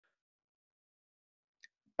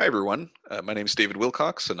Hi, everyone. My name is David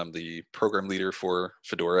Wilcox, and I'm the program leader for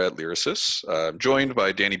Fedora at Lyrasis. I'm joined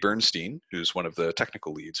by Danny Bernstein, who's one of the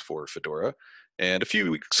technical leads for Fedora. And a few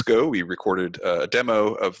weeks ago, we recorded a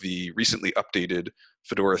demo of the recently updated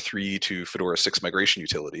Fedora 3 to Fedora 6 migration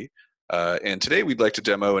utility. And today, we'd like to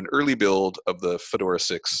demo an early build of the Fedora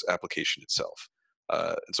 6 application itself.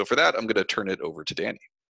 And so for that, I'm going to turn it over to Danny.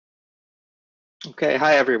 Okay,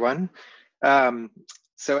 hi, everyone.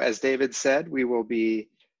 So as David said, we will be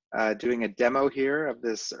doing a demo here of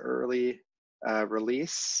this early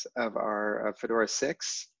release of our Fedora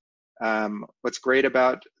 6. What's great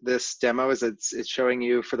about this demo is it's showing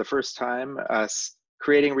you for the first time us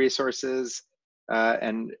creating resources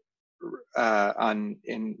and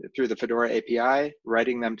through the Fedora API,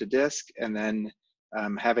 writing them to disk, and then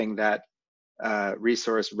having that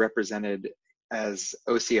resource represented as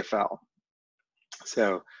OCFL.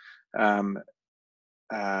 So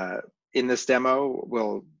in this demo,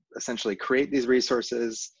 we'll essentially create these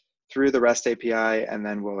resources through the REST API, and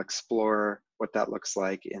then we'll explore what that looks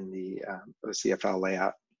like in the OCFL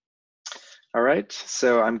layout. All right,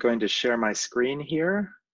 so I'm going to share my screen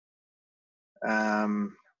here.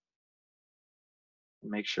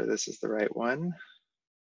 Make sure this is the right one.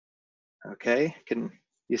 Okay, can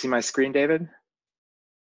you see my screen, David?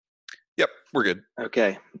 Yep, we're good.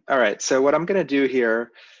 Okay, all right, so what I'm gonna do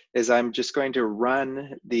here is I'm just going to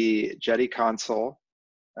run the Jetty console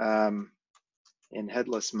in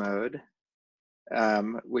headless mode,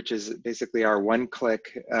 which is basically our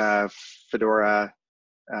one-click Fedora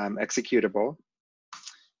executable.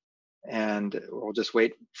 And we'll just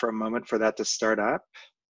wait for a moment for that to start up.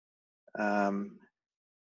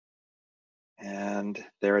 And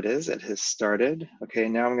there it is, it has started. Okay,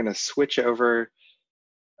 now I'm gonna switch over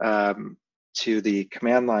to the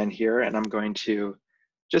command line here, and I'm going to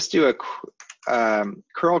just do a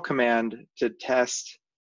curl command to test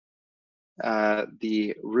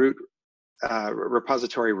the root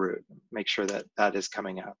repository root, make sure that that is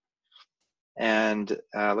coming up. And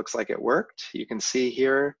looks like it worked. You can see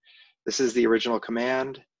here, this is the original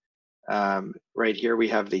command. Right here we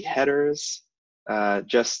have the headers.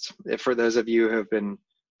 Just for those of you who have been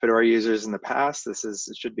Fedora users in the past, it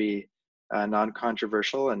should be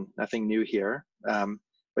non-controversial and nothing new here.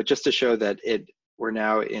 But just to show that we're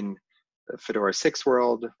now in the Fedora 6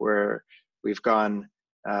 world, where we've gone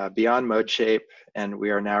beyond mode shape, and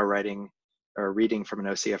we are now writing or reading from an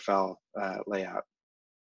OCFL layout.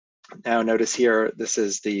 Now notice here, this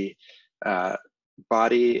is the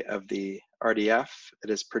body of the RDF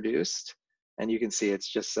that is produced, and you can see it's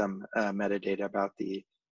just some metadata about the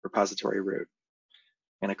repository root.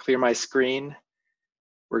 I'm gonna clear my screen.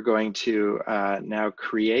 We're going to now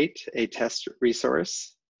create a test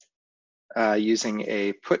resource using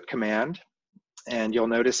a put command, and you'll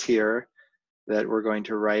notice here that we're going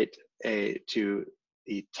to write to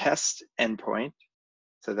the test endpoint,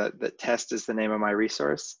 so that the test is the name of my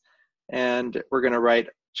resource, and we're going to write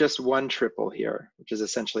just one triple here, which is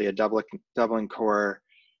essentially a doubling core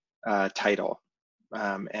title,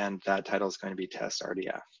 and that title is going to be test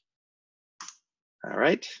RDF. All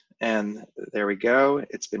right, and there we go.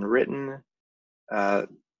 It's been written.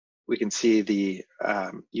 We can see the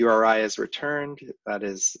URI is returned.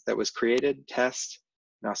 That was created, test.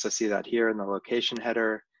 You can also see that here in the location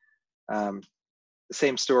header. The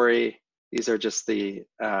same story. These are just the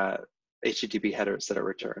HTTP headers that are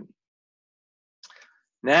returned.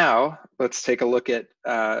 Now, let's take a look at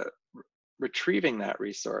retrieving that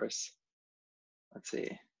resource. Let's see.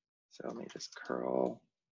 So let me just curl.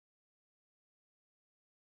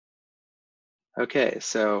 Okay,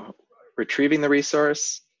 so retrieving the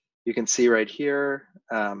resource, you can see right here,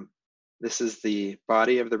 this is the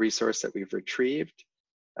body of the resource that we've retrieved.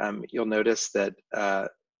 You'll notice that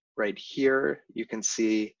right here, you can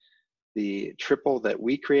see the triple that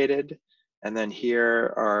we created, and then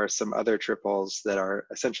here are some other triples that are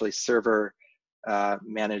essentially server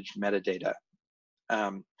managed metadata.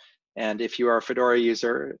 And if you are a Fedora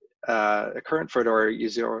user, a current Fedora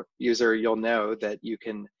user, you'll know that you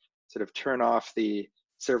can sort of turn off the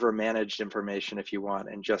server managed information if you want,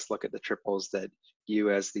 and just look at the triples that you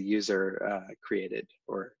as the user created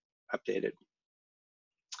or updated.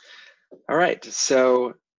 All right,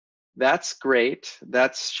 so that's great.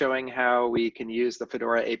 That's showing how we can use the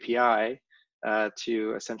Fedora API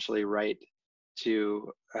to essentially write to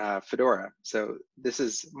Fedora. So this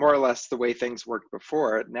is more or less the way things worked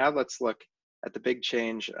before. Now let's look at the big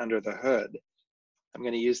change under the hood. I'm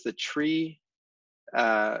going to use the tree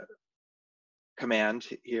command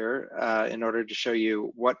here in order to show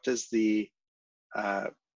you what does the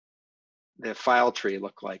file tree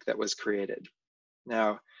look like that was created.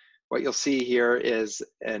 Now, what you'll see here is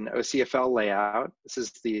an OCFL layout. This is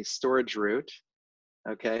the storage root,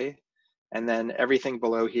 okay? And then everything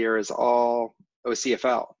below here is all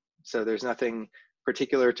OCFL. So there's nothing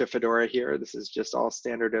particular to Fedora here. This is just all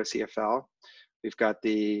standard OCFL. We've got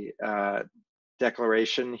the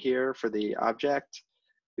declaration here for the object.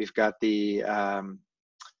 We've got the,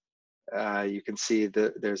 you can see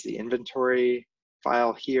there's the inventory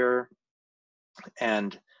file here.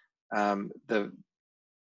 And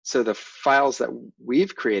so the files that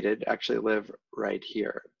we've created actually live right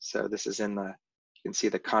here. So this is in the, you can see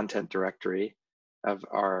the content directory of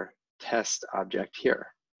our test object here.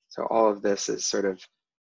 So all of this is sort of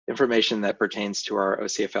information that pertains to our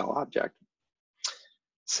OCFL object.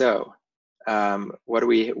 So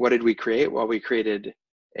what did we create? Well, we created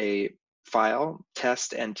a file,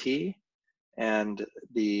 test NT, and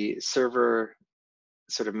the server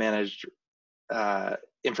sort of managed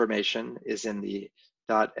information is in the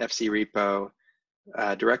 .fc repo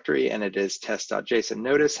directory, and it is test.json.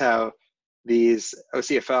 Notice how these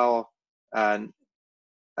OCFL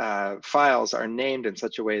files are named in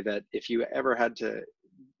such a way that if you ever had to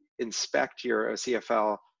inspect your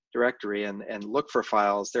OCFL directory and look for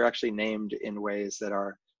files, they're actually named in ways that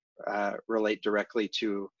are relate directly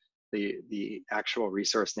to the actual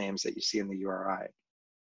resource names that you see in the URI.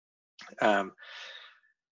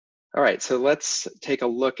 All right, so let's take a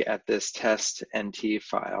look at this test NT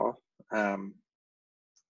file.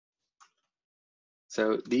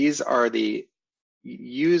 So these are the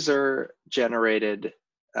user-generated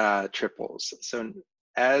triples. So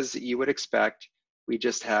as you would expect, we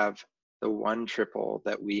just have the one triple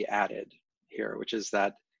that we added here, which is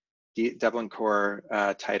that Dublin Core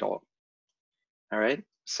title. All right,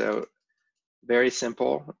 so very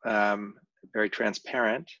simple, very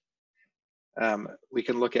transparent. We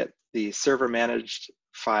can look at the server managed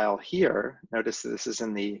file here. Notice that this is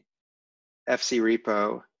in the FC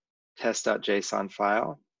repo test.json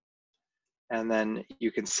file. And then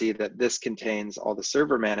you can see that this contains all the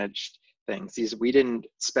server managed things. We didn't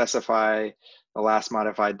specify the last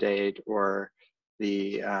modified date or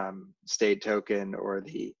the state token or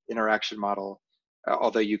the interaction model,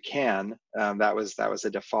 although you can. That was a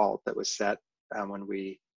default that was set when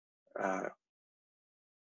we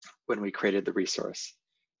created the resource.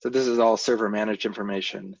 So this is all server managed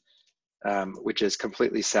information, which is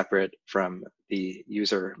completely separate from the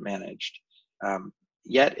user managed.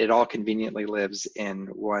 Yet it all conveniently lives in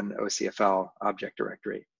one OCFL object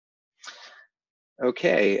directory.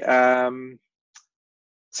 Okay,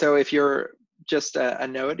 so if you're just a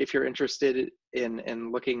note, if you're interested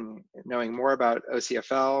in knowing more about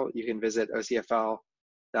OCFL, you can visit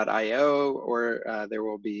ocfl.io, or there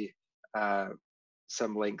will be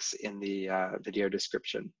some links in the video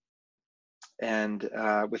description. And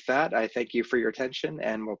with that, I thank you for your attention,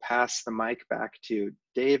 and we'll pass the mic back to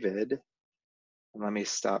David. And let me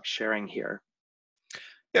stop sharing here.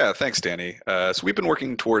 Yeah, thanks, Danny. So we've been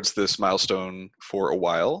working towards this milestone for a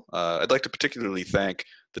while. I'd like to particularly thank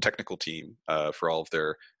the technical team for all of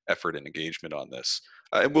their effort and engagement on this.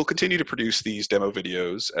 And we'll continue to produce these demo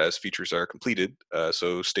videos as features are completed,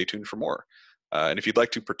 so stay tuned for more. And if you'd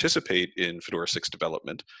like to participate in Fedora 6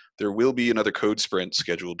 development, there will be another code sprint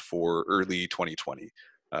scheduled for early 2020.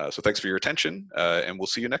 So thanks for your attention, and we'll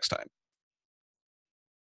see you next time.